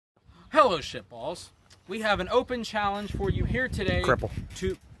Hello, shitballs. We have an open challenge for you here today. Cripple.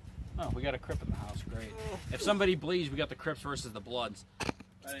 Oh, we got a Crip in the house. Great. If somebody bleeds, we got the Crips versus the Bloods.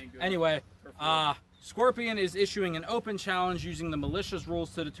 That ain't good. Anyway, Scorpion is issuing an open challenge using the malicious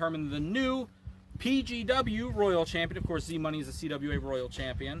rules to determine the new PGW Royal Champion. Of course, Z-Money is the CWA Royal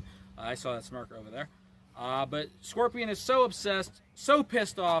Champion. I saw that smirk over there. But Scorpion is so obsessed, so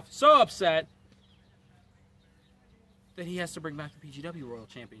pissed off, so upset that he has to bring back the PGW Royal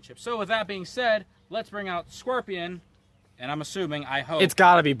Championship. So with that being said, let's bring out Scorpion, and I'm assuming, I hope... It's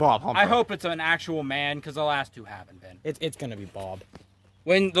gotta be Bob Humper. I hope it's an actual man, because the last two haven't been. It's gonna be Bob.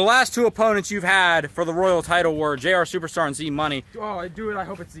 When the last two opponents you've had for the Royal title were JR Superstar and Z-Money... Oh, dude, I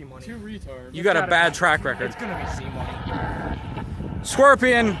hope it's Z-Money. Two retards. You got a bad track record. It's gonna be Z-Money.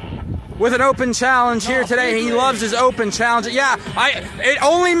 Scorpion... with an open challenge here today. He loves his open challenge. Yeah, it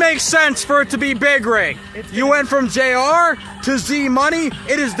only makes sense for it to be Big Rig. You went from JR to Z Money.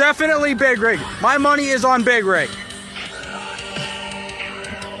 It is definitely Big Rig. My money is on Big Rig.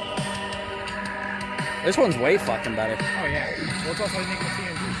 This one's way fucking better. Oh, yeah. Well, it's also making the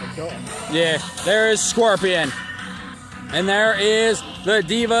TNG, so go. Yeah, there is Scorpion. And there is the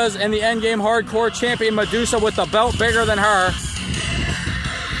Divas and the Endgame Hardcore Champion Medusa with the belt bigger than her.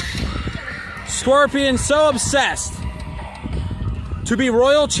 Scorpion so obsessed to be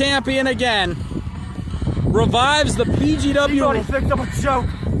Royal Champion again, revives the PGW... Everybody thinks I'm a joke.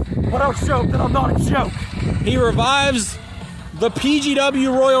 But I'll show that I'm not a joke. He revives the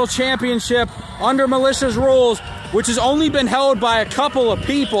PGW Royal Championship under malicious rules, which has only been held by a couple of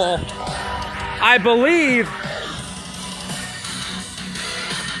people. I believe...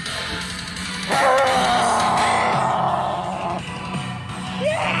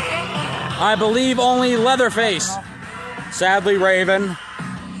 only Leatherface, sadly Raven,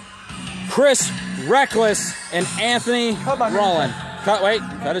 Chris Reckless, and Anthony Rollin.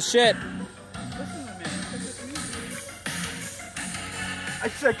 Cut his shit. I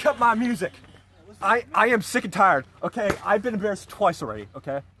said cut my music. I am sick and tired, okay? I've been embarrassed twice already,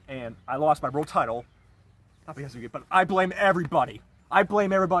 okay? And I lost my world title. Not because of you, but I blame everybody. I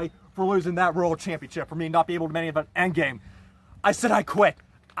blame everybody for losing that Royal Championship, for me not being able to manage an endgame. I said I quit.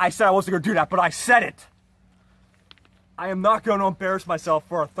 I said I wasn't going to do that, but I said it. I am not going to embarrass myself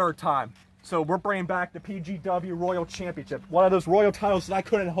for a third time. So we're bringing back the PGW Royal Championship. One of those royal titles that I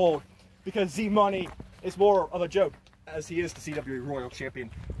couldn't hold because Z-Money is more of a joke as he is the CWA Royal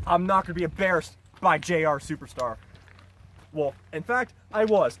Champion. I'm not going to be embarrassed by JR Superstar. Well, in fact, I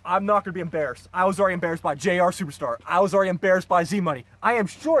was. I'm not going to be embarrassed. I was already embarrassed by JR Superstar. I was already embarrassed by Z-Money. I am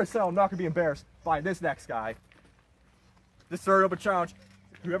sure as hell I'm not going to be embarrassed by this next guy. This third open challenge.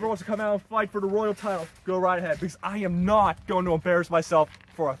 Whoever wants to come out and fight for the Royal title, go right ahead, because I am not going to embarrass myself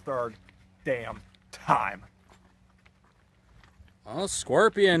for a third damn time. Oh,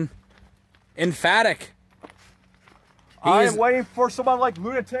 Scorpion. Emphatic. I am waiting for someone like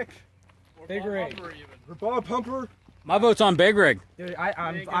Lunatic. Big Rig. Or Bob Humper. My vote's on Big Rig. Dude,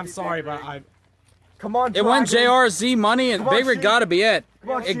 I'm sorry, but I... Come on, it went JR, Z-Money, and Big Rig gotta be it.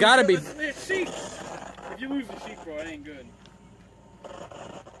 It gotta be... If you lose the Sheik, bro, it ain't good.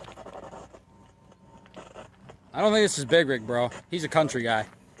 I don't think this is Big Rig, bro. He's a country guy.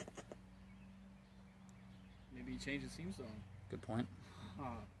 Maybe he changed his theme song. Good point. Yeah,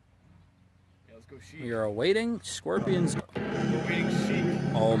 let's go Sheik. We are awaiting Scorpion's... Awaiting Sheik.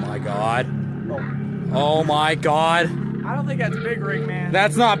 Oh my god. Oh my god. I don't think that's Big Rig, man.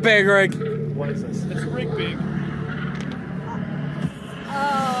 That's not Big Rig. What is this? It's Rig Big.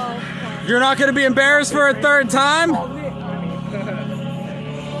 Oh. You're not gonna be embarrassed for a third time?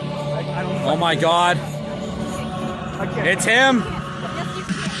 Oh my god. It's him.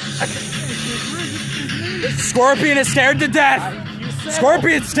 Scorpion is scared to death.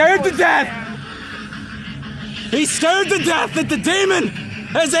 Scorpion's scared to death. He's scared to death that the demon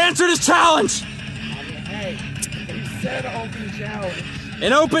has answered his challenge. Hey, he said open challenge.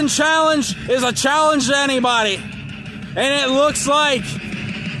 An open challenge is a challenge to anybody. And it looks like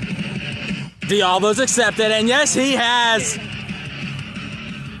Diablo's accepted, and yes, he has.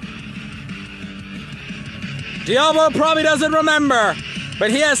 Diablo probably doesn't remember,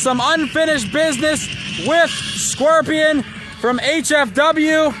 but he has some unfinished business with Scorpion from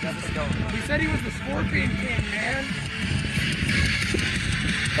HFW. He said he was the Scorpion King, man.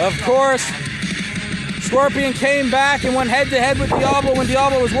 Of course, Scorpion came back and went head-to-head with Diablo when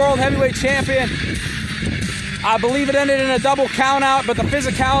Diablo was World Heavyweight Champion. I believe it ended in a double countout, but the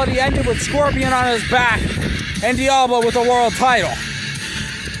physicality ended with Scorpion on his back and Diablo with the world title.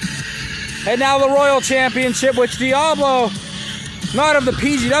 And now the Royal Championship, which Diablo, not of the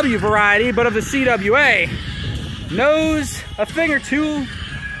PGW variety, but of the CWA, knows a thing or two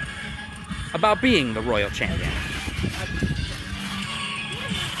about being the Royal Champion.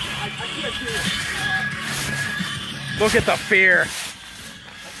 Look at the fear.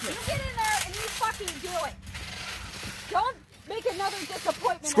 You get in there and you fucking do it. Don't make another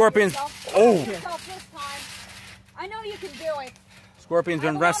disappointment. Scorpion's. Oh. This time. I know you can do it. Scorpion's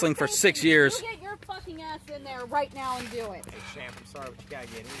been wrestling for 6 years. You get your fucking ass in there right now and do it. Hey, Champ, I'm sorry, but you gotta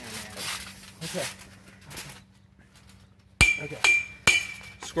get in there, man. Okay. Okay.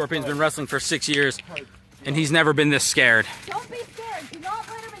 Scorpion's been wrestling for 6 years, and he's never been this scared. Don't be scared. Do not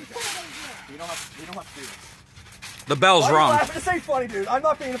let him intimidate you. We don't have to do this. The bell's Why rung. are you laughing? This ain't funny, dude. I'm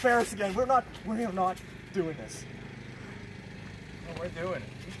not being embarrassed again. We're not doing this. No, we're doing it.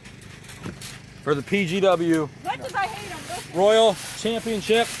 For the PGW Much as I hate him, listen. Royal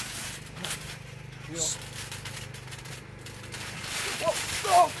Championship.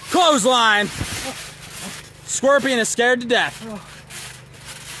 Clothesline. Scorpion is scared to death.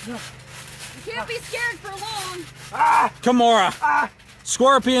 You can't be scared for long. Kimura.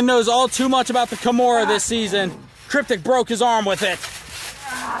 Scorpion knows all too much about the Kimura this season. Cryptic broke his arm with it.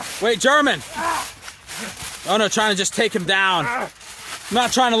 Wait, German. Oh no, trying to just take him down.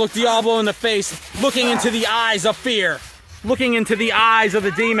 Not trying to look Diablo in the face. Looking into the eyes of fear. Looking into the eyes of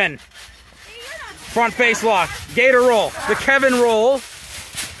the demon. Front face lock. Gator roll. The Kevin roll.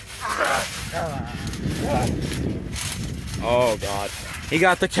 Oh God. He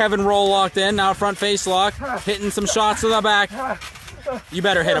got the Kevin roll locked in. Now front face lock. Hitting some shots to the back. You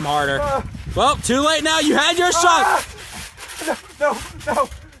better hit him harder. Well, too late now. You had your shot. No.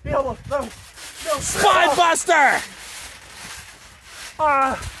 Diablo, no. Spine buster.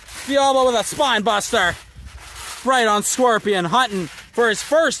 Diablo with a spine buster. Right on Scorpion, hunting for his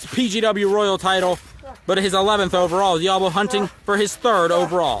first PGW Royal title, but his 11th overall. Diablo hunting for his 3rd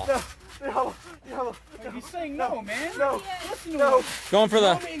overall. Diablo. He's saying no, man. No. Listen to No. him. Going for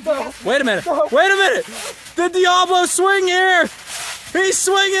the... No. Wait a minute. Wait a minute. Did Diablo swing here? He's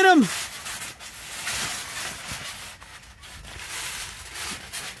swinging him.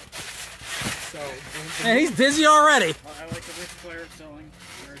 And he's dizzy already. I like the rich player selling.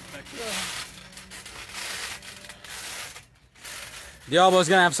 Very effective. Diablo's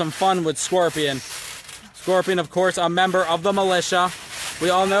gonna have some fun with Scorpion. Scorpion, of course, a member of the militia. We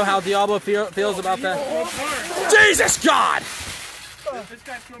all know how Diablo feels about that. Jesus God! This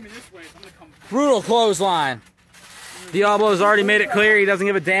guy's throwing me this way, so I'm gonna come. Brutal clothesline. Diablo's already made it clear he doesn't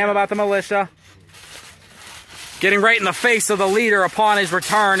give a damn about the militia. Getting right in the face of the leader upon his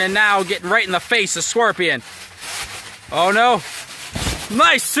return, and now getting right in the face of Scorpion. Oh no.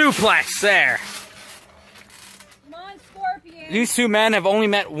 Nice suplex there. Come on, Scorpion. These two men have only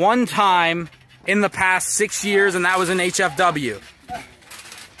met one time in the past 6 years, and that was in HFW.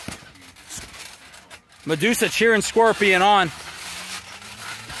 Medusa cheering Scorpion on.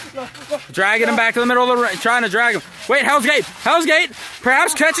 Dragging him back to the middle of the ring, trying to drag him. Wait, Hell's Gate! Hell's Gate!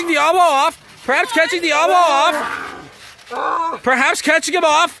 Perhaps catching Diablo off. Perhaps catching Diablo off. Perhaps catching him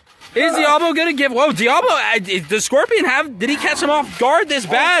off. Is Diablo gonna give? Whoa, Diablo! Does Scorpion have? Did he catch him off guard this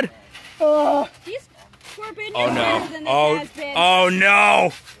bad? He's Scorpion. Oh is no! better than this Oh! has been. Oh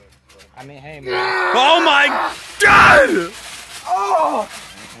no! I mean, hey, man. Oh my God!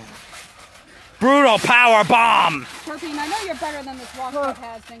 Brutal power bomb. Scorpion, I know you're better than this walk-up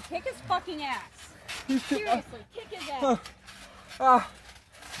has been. Kick his fucking ass. Seriously, kick his ass.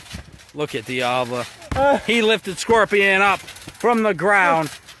 Look at Diablo. He lifted Scorpion up from the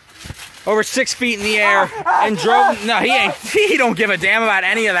ground, over 6 feet in the air, and drove. No, he don't give a damn about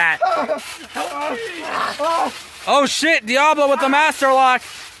any of that. Oh shit! Diablo with the master lock.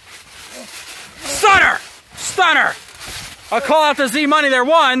 Stunner. A call out to Z Money there.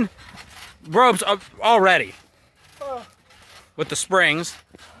 One. Ropes already with the springs.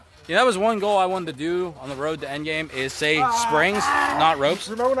 Yeah, that was one goal I wanted to do on the road to endgame is say springs, not ropes.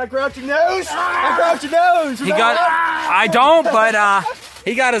 Remember when I grabbed your nose? I grabbed your nose. He got. I don't, but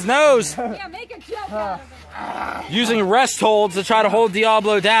he got his nose. Yeah, make a joke out of it. Using rest holds to try to hold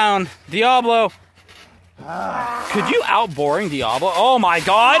Diablo down. Diablo, could you outboring Diablo? Oh my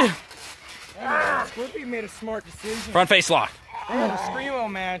God! Scorpion made a smart decision. Front face lock. They had a Screamo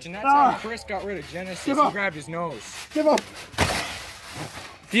match, and that's how Chris got rid of Genesis. He grabbed his nose. Give up.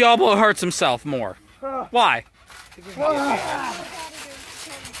 Diablo hurts himself more. Why?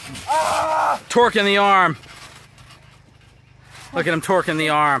 Torquing the arm. Look at him torquing the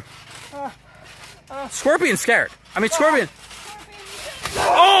arm. Scorpion's scared. I mean, Scorpion.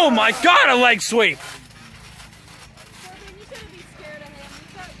 Oh my God, a leg sweep. Scorpion, you shouldn't be scared of him.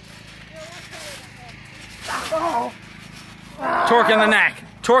 You're much better than him. Torque in the neck.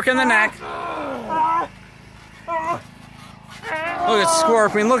 Torque in the neck. Look at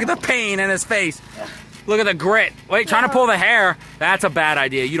Scorpion. Look at the pain in his face. Look at the grit. Wait, trying to pull the hair. That's a bad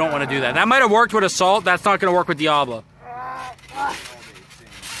idea. You don't want to do that. That might have worked with Assault. That's not going to work with Diablo.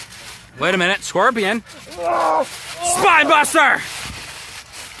 Wait a minute. Scorpion. Spine Buster.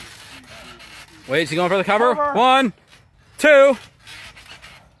 Wait, is he going for the cover? 1, 2.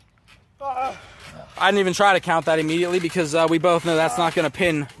 I didn't even try to count that immediately because we both know that's not going to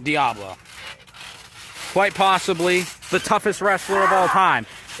pin Diablo. Quite possibly the toughest wrestler of all time.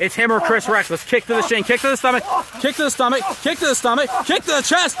 It's him or Chris Reckless. Kick to the shin, kick to the stomach, kick to the stomach, kick to the stomach, kick to the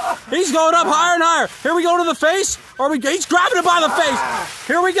chest. He's going up higher and higher. Here we go to the face. He's grabbing it by the face.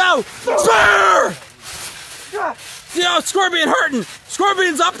 Here we go. Spear! Yeah, Scorpion hurting.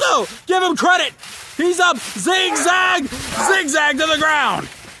 Scorpion's up though. Give him credit. He's up. Zigzag. Zigzag to the ground.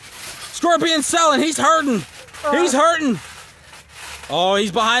 Scorpion selling. He's hurting. He's hurting. Oh,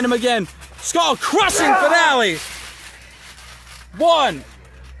 he's behind him again. Skull crushing finale. 1,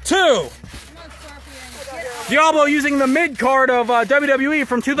 2. Diablo using the mid card of WWE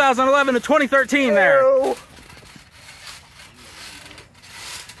from 2011 to 2013 there.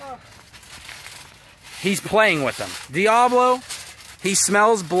 He's playing with them. Diablo, he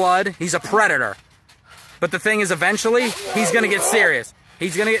smells blood. He's a predator. But the thing is, eventually, he's going to get serious.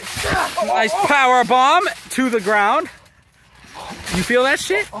 He's going to get a nice power bomb to the ground. You feel that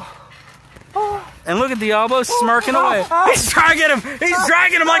shit? And look at Diablo smirking away. He's dragging him. He's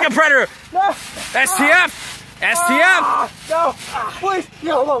dragging him like a predator. STF. STF. No, please.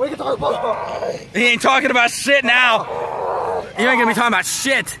 No, we can talk about. He ain't talking about shit now. You ain't gonna be talking about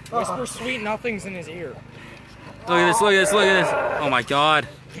shit. Whisper sweet nothings in his ear. Look at this. Look at this. Look at this. Oh my God.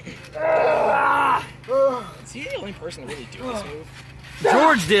 Is he the only person to really do this move?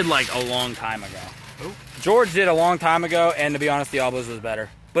 George did like a long time ago. Who? George did a long time ago, and to be honest, Diablo's was better.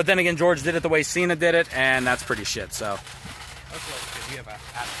 But then again, George did it the way Cena did it, and that's pretty shit, so. That's like because you have an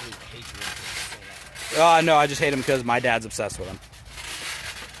absolute hatred for Cena. No, I just hate him because my dad's obsessed with him.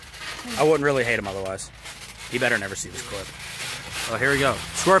 I wouldn't really hate him otherwise. He better never see this clip. Oh, here we go.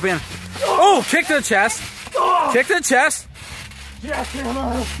 Scorpion. Oh, kick to the chest. Kick to the chest.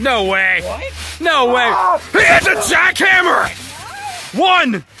 Jackhammer. No way. What? No way. He hits a jackhammer.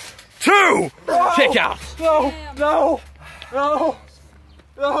 1, 2. Kick out. No, no, no.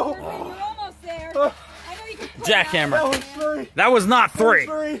 No. You're almost there. I know you can pull it out. Jackhammer. That was 3. That was not 3.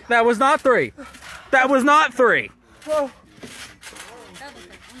 That was not 3. That was not 3.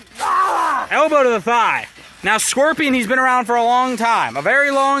 Elbow to the thigh. Now Scorpion, he's been around for a long time. A very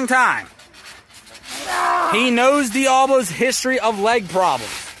long time. He knows Diablo's history of leg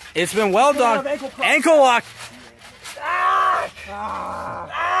problems. It's been well done. Ankle lock.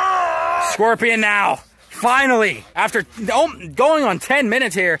 Scorpion now. Finally, after going on 10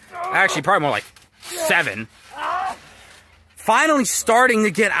 minutes here, actually probably more like 7, finally starting to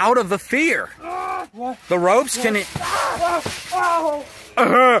get out of the fear. The ropes can...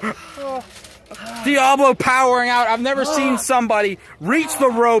 Diablo powering out. I've never seen somebody reach the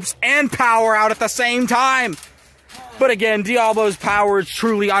ropes and power out at the same time. But again, Diablo's power is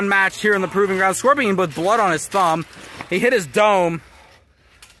truly unmatched here in the Proving Ground. Scorpion with blood on his thumb. He hit his dome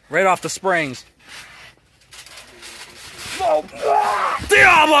right off the springs.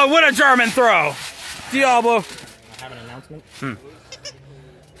 Diablo with a German throw. Diablo. I have an announcement.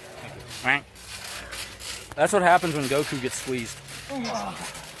 Right. That's what happens when Goku gets squeezed.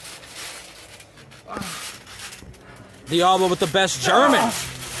 Diablo with the best German.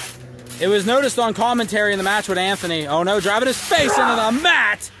 It was noticed on commentary in the match with Anthony. Oh no, driving his face into the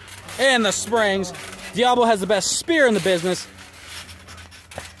mat and the springs. Diablo has the best spear in the business.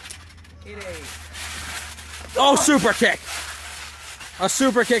 Oh, super kick. A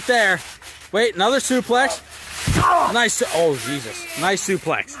super kick there. Wait, another suplex. Nice. Oh, Jesus. Nice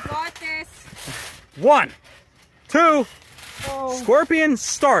suplex. You got this. 1, 2. Scorpion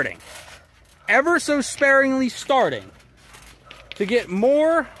starting. Ever so sparingly starting to get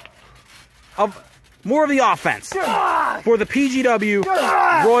more of the offense for the PGW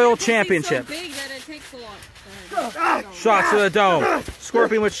Royal Championship. It's so big that it takes a lot. Shots to the dome.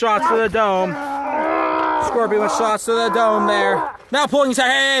 Scorpion with shots to the dome. Scorpion with shots to the dome there. Now pulling his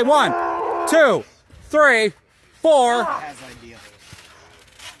head. Hey, 1, 2, 3, 4. I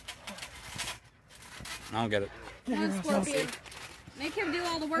don't get it. Come on, Scorpion. Make him do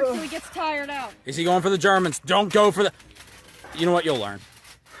all the work so he gets tired out. Is he going for the Germans? Don't go for the... You know what? You'll learn.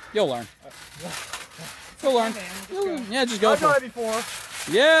 You'll learn. You'll learn. Yeah, just go for it. Before.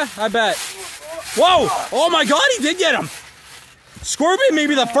 Yeah, I bet. Whoa! Oh my God, he did get him. Scorpion may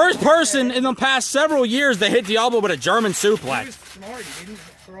be the first person in the past several years that hit Diablo with a German suplex. He was smart. He didn't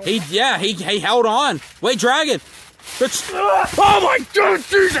throw He held on. Wait, Dragon. Oh my God,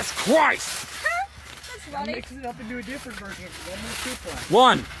 Jesus Christ! That's running. Mix it up and do a different version. One more suplex.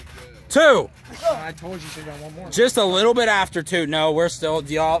 1, 2. I told you to go one more. Just a little bit after 2. No, we're still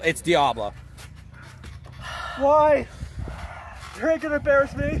it's Diablo. Why? You ain't gonna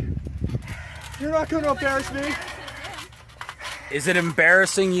embarrass me. You're not gonna embarrass me. Is it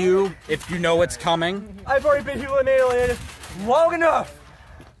embarrassing you if you know it's coming? I've already been humiliated long enough.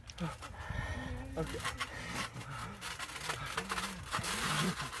 Okay.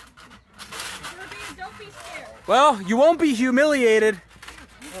 Don't be scared. Well, you won't be humiliated.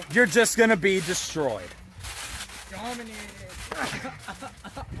 You're just gonna be destroyed. Dominated.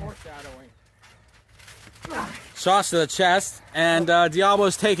 Foreshadowing. Shots to the chest, and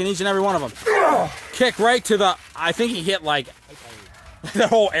Diablo's taking each and every one of them. Kick right to the. I think he hit like the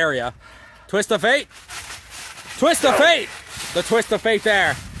whole area. Twist of fate. Twist of fate. The twist of fate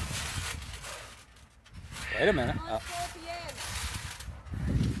there. Wait a minute.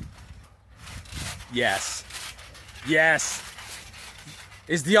 Yes. Yes.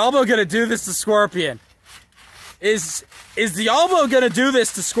 Is Diablo gonna do this to Scorpion? Is Diablo gonna do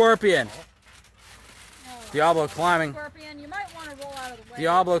this to Scorpion? No. Diablo climbing. Scorpion, you might want to roll out of the way.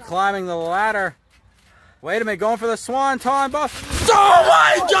 Diablo climbing the ladder. Wait a minute, going for the swanton buff. Oh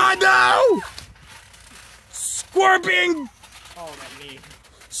my God, no! Scorpion! Oh, that knee.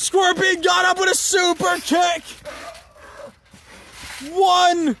 Scorpion got up with a super kick!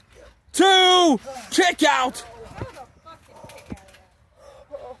 1, 2, kick out! How the fuck did you kick out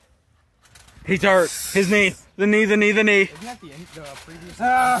of that? He's hurt. His knee. The knee. Isn't that the previous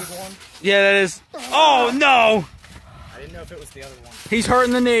one? Yeah, that is. Oh, no! I didn't know if it was the other one. He's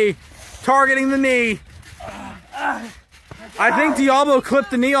hurting the knee. Targeting the knee. I think Diablo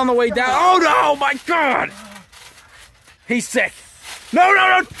clipped the knee on the way down. Oh, no! My God! He's sick. No,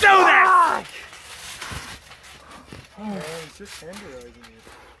 don't do that! Oh, it's just tenderizing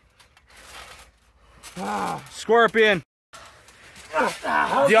me. Scorpion.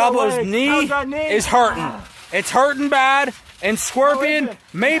 Diablo's knee is hurting. It's hurting bad, and Scorpion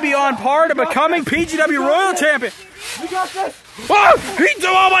may be on par to becoming PGW Royal Champion. We got this.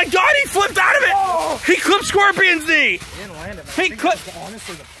 Oh my God, he flipped out of it! He clipped Scorpion's knee! He didn't land it. He clipped. That's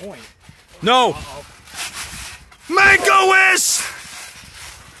honestly the point. No. Make-A-Wish!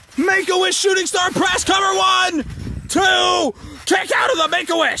 Make-A-Wish shooting star press cover 1, 2, kick out of the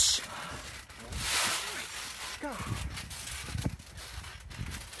Make-A-Wish!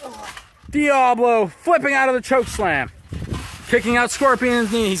 Diablo flipping out of the choke slam. Kicking out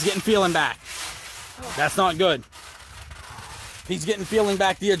Scorpion's knee. He's getting feeling back. That's not good. He's getting feeling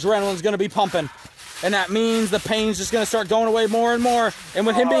back. The adrenaline's going to be pumping. And that means the pain's just going to start going away more and more. And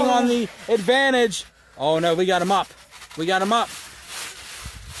with him being on the advantage... Oh no, we got him up. We got him up.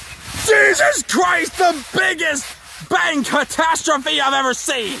 Jesus Christ, the biggest bang catastrophe I've ever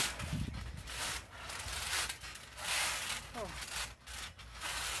seen.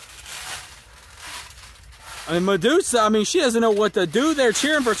 I mean, Medusa, she doesn't know what to do. They're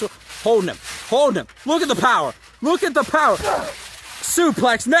cheering for... Holding him. Holding him. Look at the power. Look at the power.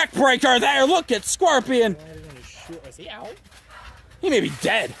 Suplex neck breaker there. Look at Scorpion. Is he out? He may be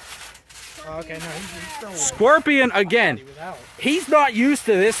dead. Oh, okay, no, he's still Scorpion, again, he was out. he's not used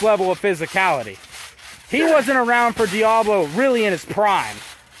to this level of physicality. He wasn't around for Diablo really in his prime.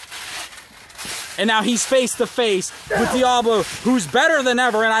 And now he's face to face with Diablo, who's better than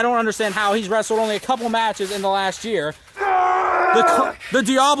ever, and I don't understand how he's wrestled only a couple matches in the last year. The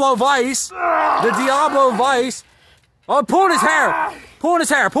Diablo Vice. The Diablo Vice. Oh, pulling his hair. Pulling his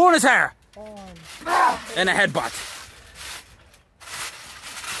hair. Pulling his hair. And a headbutt.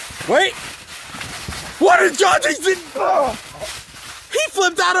 Wait. What is God? He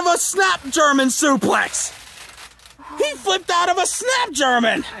flipped out of a snap German suplex. He flipped out of a snap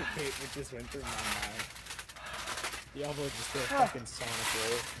German. I hate what just went through my mind. Diablo just did a fucking Sonic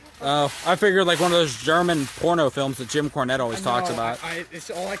roll. Oh, I figured like one of those German porno films that Jim Cornette always talks about. It's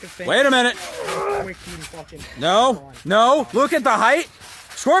all I can think. Wait a minute. Quick and fucking No, no. Look at the height.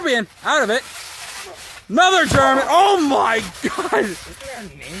 Scorpion, out of it. Another German. Oh my God. Is there a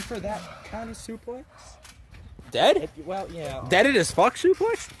name for that kind of suplex? Dead? Well, yeah. Deaded as fuck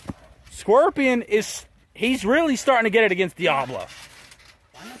suplex? Scorpion is... He's really starting to get it against Diablo.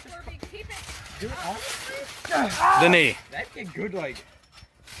 Scorpion, keep it. Dude, honestly, The knee. that'd be a good, like,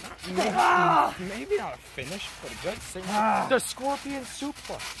 maybe not a finish, but a good thing. The Scorpion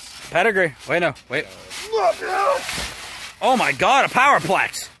suplex. Pedigree. Wait, no. Wait. Oh my God, a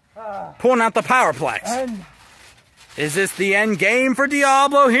powerplex. Pulling out the powerplex. Is this the end game for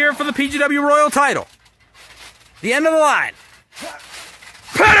Diablo here for the PGW Royal title? The end of the line.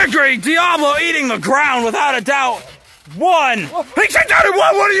 Pedigree! Diablo eating the ground without a doubt. 1. He kicked out at 1!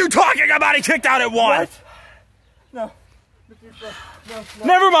 What are you talking about? He kicked out at 1! What? No.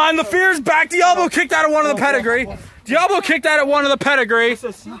 Never mind, the fear's back. Diablo kicked out at 1 of the pedigree. Diablo kicked out at 1 of the pedigree. You're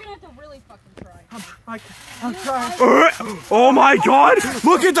gonna have to really fucking try. I'm trying. Oh my god!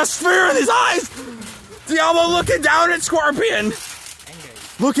 Look at the sphere in his eyes! Diablo looking down at Scorpion.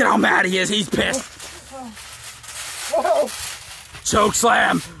 Look at how mad he is. He's pissed. Choke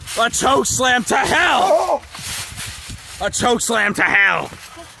slam! A choke slam to hell! A choke slam to hell!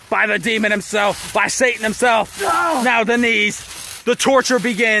 By the demon himself, by Satan himself. Now the knees. The torture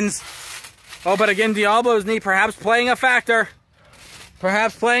begins. Oh, but again, Diablo's knee perhaps playing a factor.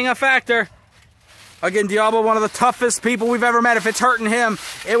 Perhaps playing a factor. Again, Diablo, one of the toughest people we've ever met. If it's hurting him,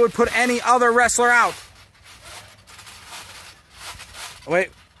 it would put any other wrestler out. Wait,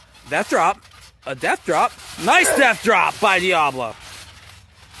 death drop. A death drop. Nice death drop by Diablo.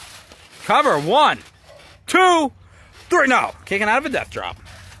 Cover. 1, 2, 3. No, kicking out of a death drop.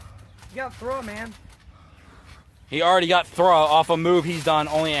 You gotta throw, man. He already got throw off a move he's done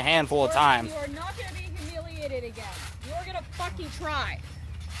only a handful of times. You are not going to be humiliated again. You are going to fucking try.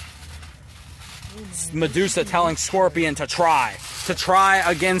 Medusa telling Scorpion to try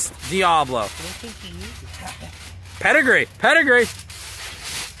against Diablo. Pedigree.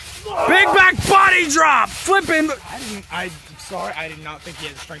 Big back body drop. Flipping. I'm sorry, I did not think he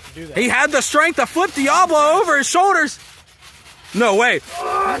had the strength to do that. He had the strength to flip Diablo over his shoulders. No way.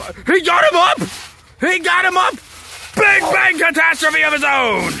 He got him up. Big bang catastrophe of his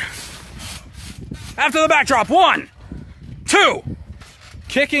own. After the backdrop. 1, 2.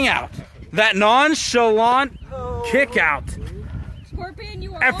 Kicking out. That nonchalant kick out. Scorpion,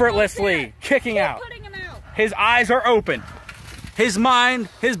 you are Effortlessly kicking Keep out. putting him out. His eyes are open. His mind,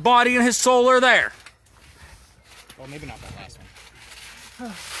 his body, and his soul are there. Well, maybe not that last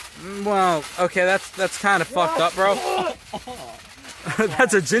one. Well, okay, that's kind of fucked up, bro.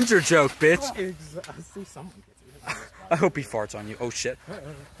 That's a ginger joke, bitch. I hope he farts on you. Oh, shit.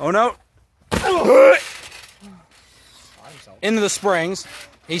 Oh, no. Into the springs.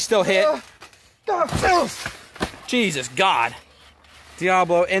 He's still hit. Jesus, God.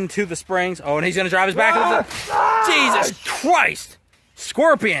 Diablo into the springs. Oh, and he's going to drive his back into the... Jesus Christ.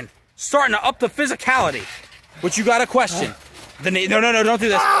 Scorpion starting to up the physicality. Which you got to question. The knee. No, don't do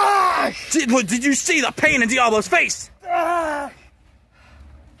this. Did you see the pain in Diablo's face?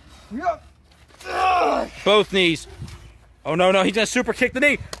 Both knees. Oh, no, he's going to super kick the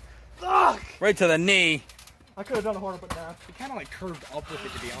knee. Right to the knee. I could have done a harder, but nah. He kind of like curved up with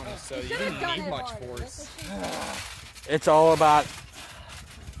it, to be honest, so you didn't need much force. It's all about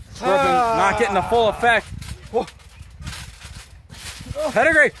Scorpion not getting the full effect.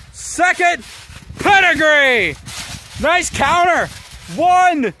 Pedigree. Second. Pedigree. Nice counter.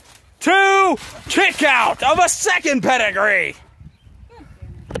 1, 2. Kick out of a second pedigree.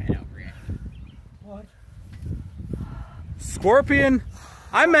 Scorpion.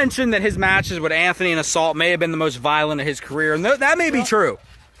 I mentioned that his matches with Anthony and Assault may have been the most violent of his career, and that may be true.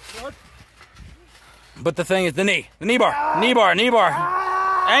 But the thing is the knee. The knee bar.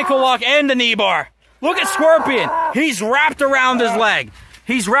 Ankle lock and the knee bar. Look at Scorpion. He's wrapped around his leg.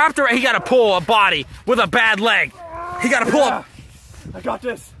 He got to pull a body with a bad leg. He got to pull up. I got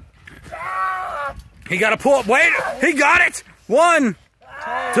this. He got to pull up. Wait. He got it. 1,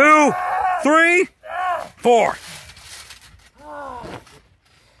 2, 3, 4.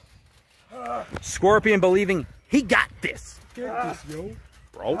 Scorpion believing he got this. Bro,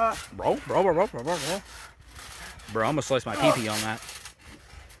 I'm gonna slice my pee-pee on that.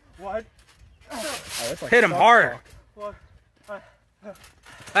 What? Hit him hard.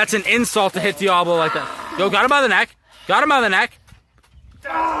 That's an insult to hit Diablo like that. Yo, got him by the neck.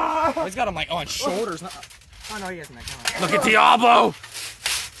 Oh, he's got him like on shoulders. Oh no, he hasn't. Look at Diablo.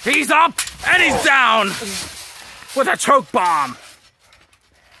 He's up and he's down with a choke bomb.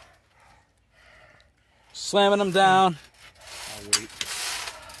 Slamming him down.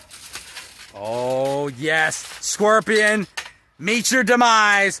 Oh, yes. Scorpion, meet your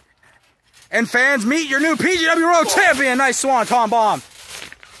demise. And fans, meet your new PGW Royal Champion. Nice swanton bomb.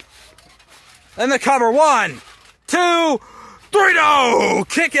 And the cover. 1, 2, 3. No!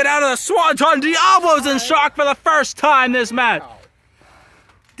 Kick it out of the swanton. Diablo's in shock for the first time this match.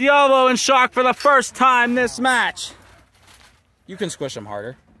 Diablo in shock for the first time this match. You can squish him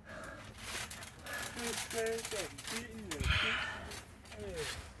harder.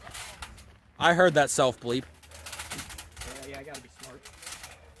 I heard that self-bleep. Yeah, I gotta be smart.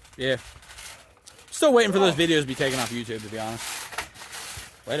 Yeah. Still waiting for those videos to be taken off YouTube, to be honest.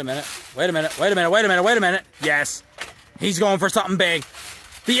 Wait a minute. Yes. He's going for something big.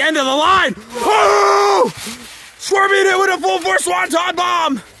 The end of the line. Oh! Scorpion hit with a full force swanton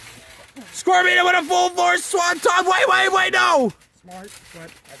bomb. Scorpion hit with a full force swanton. Wait, no. Smart,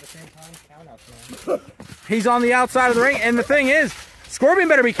 but at the same time, count outs, man. He's on the outside of the ring, and the thing is, Scorpion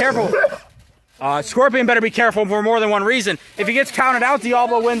better be careful. Scorpion better be careful for more than one reason. If he gets counted out,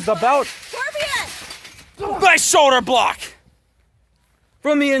 Diablo wins the belt. Scorpion! Nice shoulder block.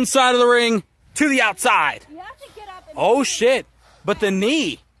 From the inside of the ring to the outside. You have to get up and Oh, shit. But the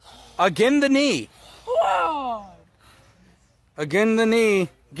knee. Again, the knee. Whoa! Again, the knee,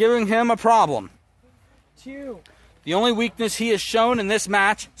 giving him a problem. 2. The only weakness he has shown in this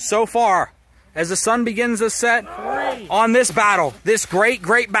match so far, as the sun begins to set on this battle, this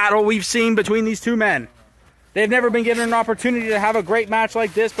great battle we've seen between these two men. They've never been given an opportunity to have a great match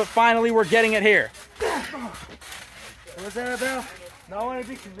like this, but finally we're getting it here. What was that about? Not want to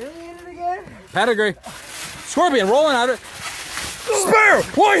be humiliated again? Pedigree. Scorpion rolling out it. Spear!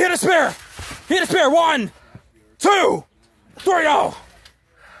 Boy, hit a spear! Hit a spear! 1, 2, 3, oh!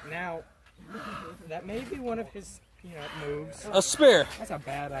 Now, that may be one of his moves. A spear. That's a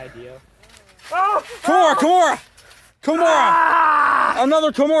bad idea. Kimura!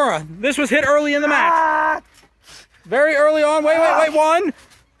 Another Kimura. This was hit early in the match. Very early on. Wait. 1,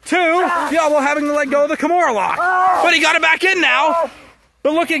 2. Diablo having to let go of the Kimura lock. But he got it back in now.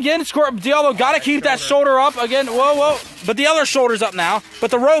 But look again. Diablo got to keep that shoulder up again. Whoa. But the other shoulder's up now.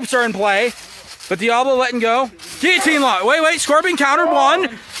 But the ropes are in play. But Diablo letting go. Guillotine lock. Wait. Scorpion countered. 1,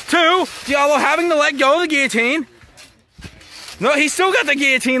 2. Diablo having to let go of the guillotine. No, he still got the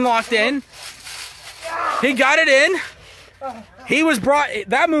guillotine locked in. He got it in. He was brought.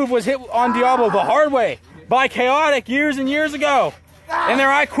 That move was hit on Diablo the hard way by Chaotic years and years ago in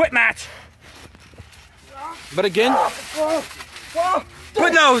their I Quit match. But again,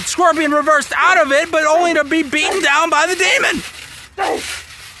 but no, Scorpion reversed out of it, but only to be beaten down by the demon.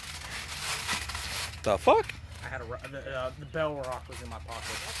 The fuck? I had the bell rock was in my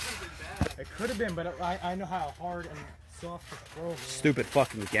pocket. It could have been, but I know how hard and soft the throw was. Stupid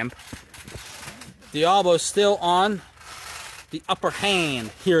fucking gimp. Diablo's still on the upper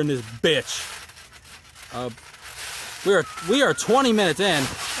hand here in this bitch. We are 20 minutes in,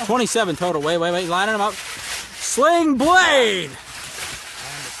 27 total. Wait, lining them up. Sling blade.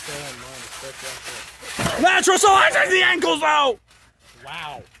 Natural selections the ankles though.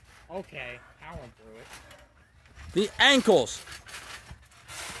 Wow. Okay, powering through it. The ankles.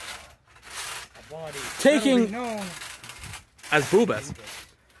 A body Taking known as Boobas.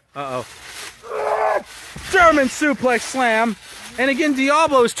 Uh-oh. German suplex slam. And again,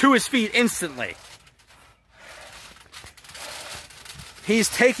 Diablo's to his feet instantly. He's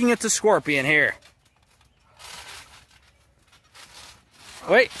taking it to Scorpion here.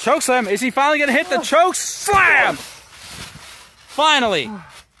 Wait, choke slam. Is he finally going to hit the choke slam? Finally.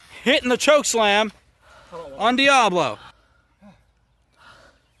 Hitting the choke slam on Diablo.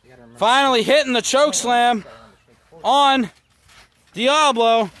 Finally hitting the choke slam on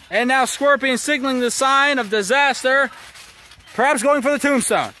Diablo. And now Scorpion signaling the sign of disaster. Perhaps going for the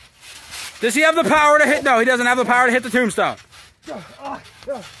tombstone. Does he have the power to hit? No, he doesn't have the power to hit the tombstone.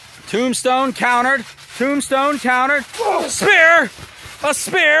 Tombstone countered. Tombstone countered. Spear! A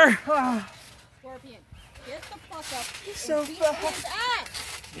spear! Scorpion, get the fuck up. He's so fat.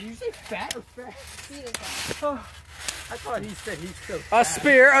 Did you say fat or fat? Beat his ass. I thought he said he's so A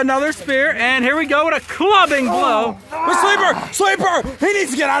spear, another spear, and here we go with a clubbing blow. With Sleeper! He needs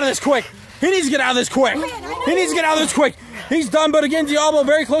to get out of this quick. He needs to get out of this quick. He's done, but again, Diablo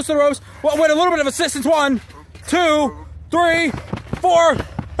very close to the ropes. Well, with a little bit of assistance. 1, 2, 3, 4.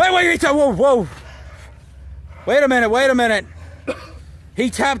 Wait, whoa. Wait a minute. He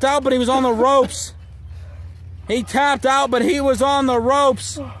tapped out, but he was on the ropes. He tapped out, but he was on the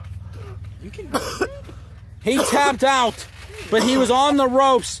ropes. He tapped out, but he was on the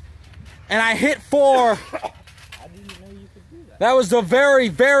ropes. And I hit 4. That was the very,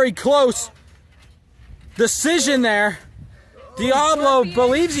 very close decision there. Diablo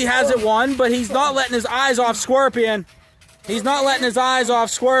believes he has it won, but he's not letting his eyes off Scorpion. He's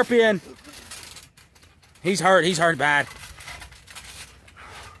hurt bad.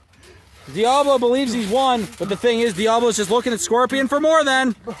 Diablo believes he's won, but the thing is, Diablo's just looking at Scorpion for more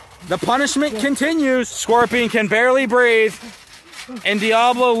than. The punishment continues. Scorpion can barely breathe. And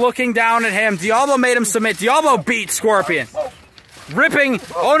Diablo looking down at him. Diablo made him submit. Diablo beat Scorpion. Ripping.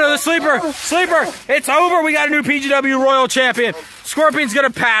 Oh no, the Sleeper. It's over. We got a new PGW Royal Champion. Scorpion's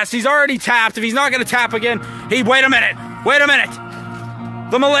going to pass. He's already tapped. If he's not going to tap again, wait a minute.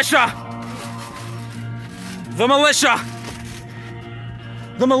 The militia.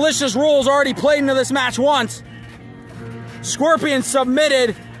 The militia's rules already played into this match once. Scorpion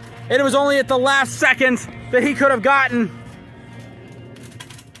submitted, and it was only at the last second that he could have gotten.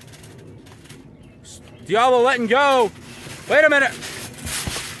 Diablo letting go. Wait a minute.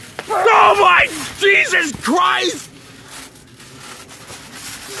 Oh my Jesus Christ!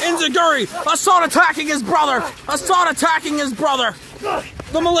 Enziguri, assault attacking his brother! Assault attacking his brother!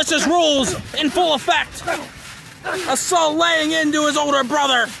 The malicious rules in full effect! Assault laying into his older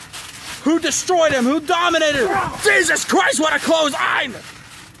brother! Who destroyed him? Who dominated him? Jesus Christ, what a close eye!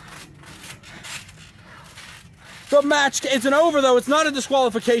 The match isn't over though. It's not a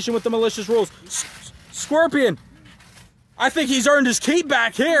disqualification with the malicious rules. Scorpion, I think he's earned his keep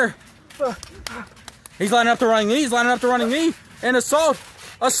back here. He's lining up the running knee. He's lining up the running knee. And assault.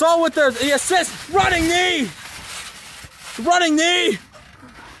 Assault with the assist. Running knee. Running knee.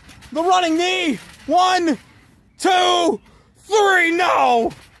 The running knee. 1, 2, 3.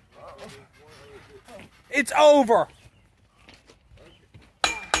 No. It's over.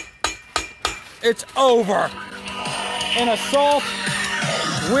 It's over. An assault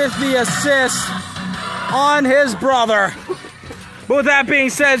with the assist on his brother. But with that being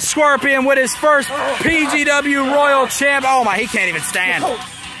said, Scorpion with his first PGW Royal Champ. Oh my, he can't even stand.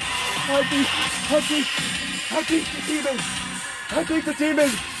 I think the demon.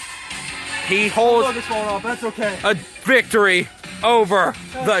 He holds That's okay. a victory over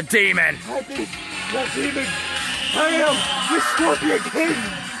the demon. I think the demon. I am the Scorpion King.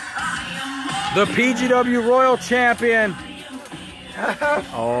 The PGW Royal Champion.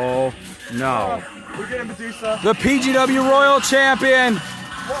 Oh no. We're getting Medusa. The PGW Royal Champion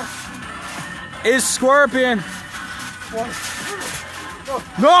is Scorpion.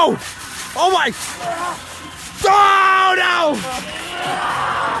 No! Oh my! Oh no!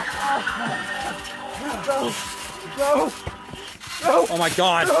 No. Oh my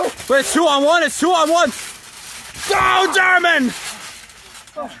God! But it's 2-on-1. It's 2-on-1. Go, German!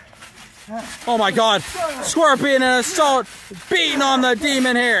 Oh my God! Scorpion and assault beating on the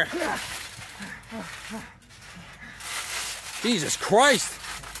demon here. Jesus Christ!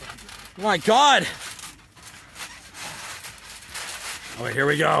 Oh my God! Oh, here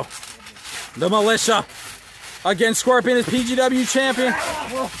we go. The Militia against Scorpion as PGW champion.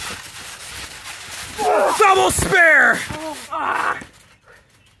 Double spear!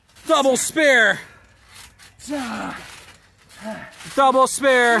 Double spear! Double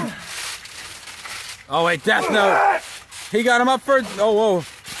spear! Oh wait, Death Note. He got him up for. Oh whoa!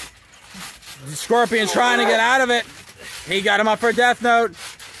 Scorpion trying to get out of it. He got him up for Death Note.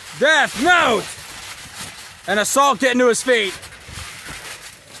 Death Note! And assault getting to his feet.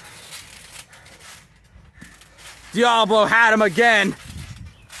 Diablo had him again.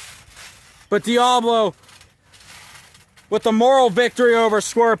 But Diablo with the moral victory over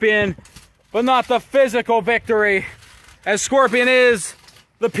Scorpion, but not the physical victory, as Scorpion is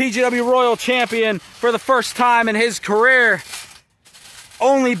the PGW Royal Champion for the first time in his career,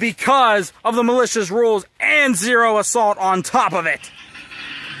 only because of the malicious rules and zero assault on top of it.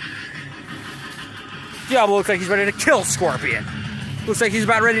 Diablo looks like he's ready to kill Scorpion. Looks like he's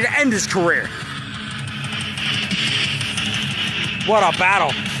about ready to end his career. What a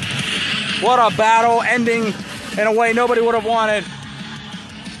battle. What a battle, ending in a way nobody would have wanted.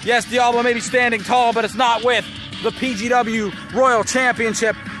 Yes, Diablo may be standing tall, but it's not with the PGW Royal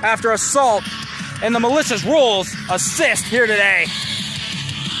Championship after assault and the malicious rules assist here today.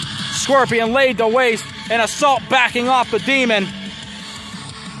 Scorpion laid to waste and assault backing off the demon.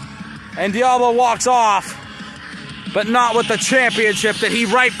 And Diablo walks off, but not with the championship that he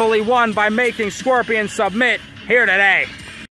rightfully won by making Scorpion submit here today.